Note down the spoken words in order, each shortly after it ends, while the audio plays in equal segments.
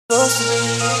Supposed to be,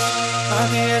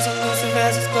 might be as elusive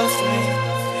as it's close to me.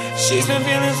 She's been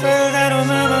feeling further than her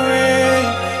memory.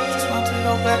 Just want to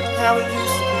go back to how it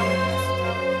used to be.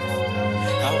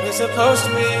 How it's supposed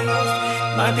to be,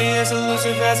 might be as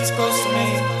elusive as it's close to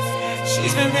me.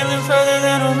 She's been feeling further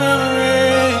than her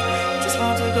memory. Just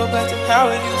want to go back to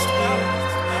how it used to be.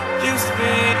 Used to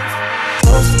be,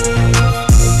 supposed to be,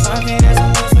 might be as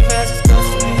elusive as it's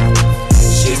close to me.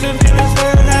 She's been feeling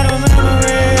further than her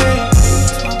memory.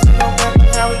 Just want to go back to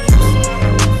how it used to be.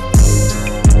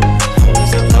 How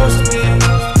it's supposed to be,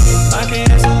 might be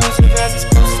as elusive as it's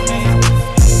close to me.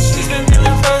 She's been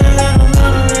feeling further than her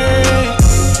memory.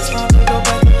 Just want to go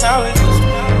back to how it used to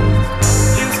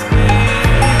be. Used to be.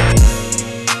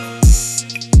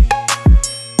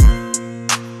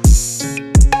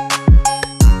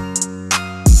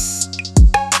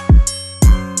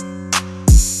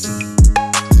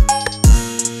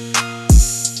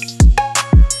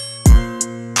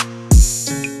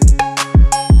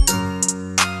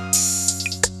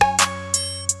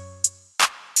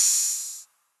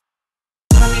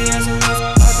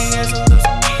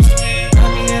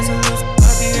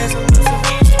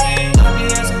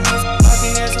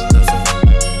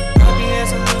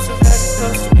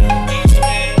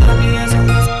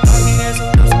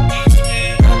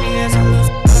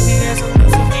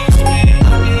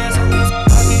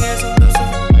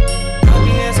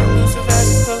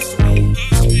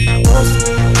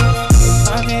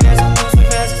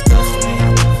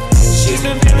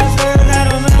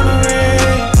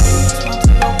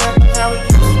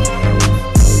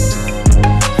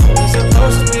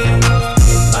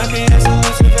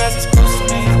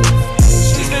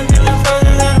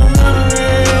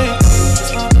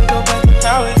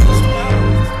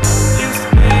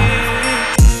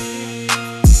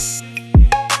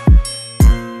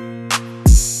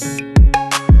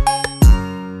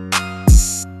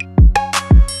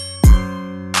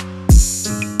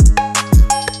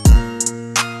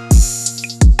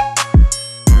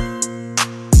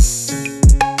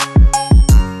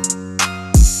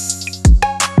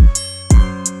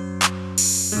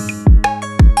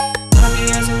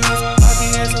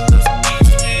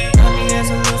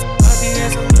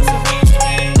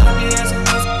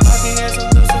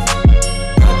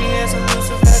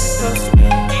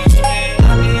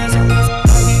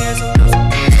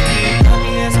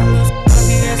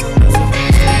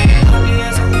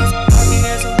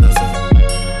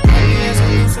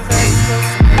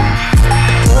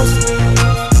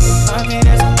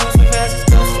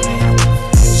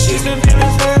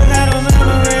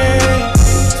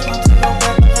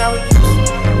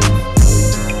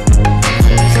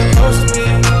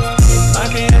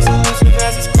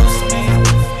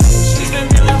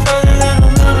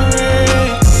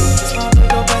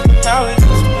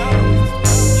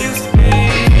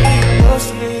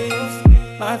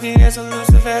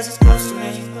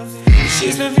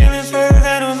 She's been feeling further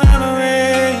than her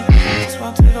memory. Just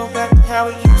want to go back to how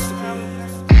it used to be.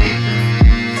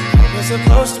 How it's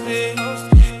supposed to be,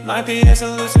 might be as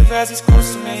elusive as it's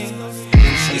close to me.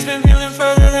 She's been feeling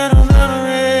further than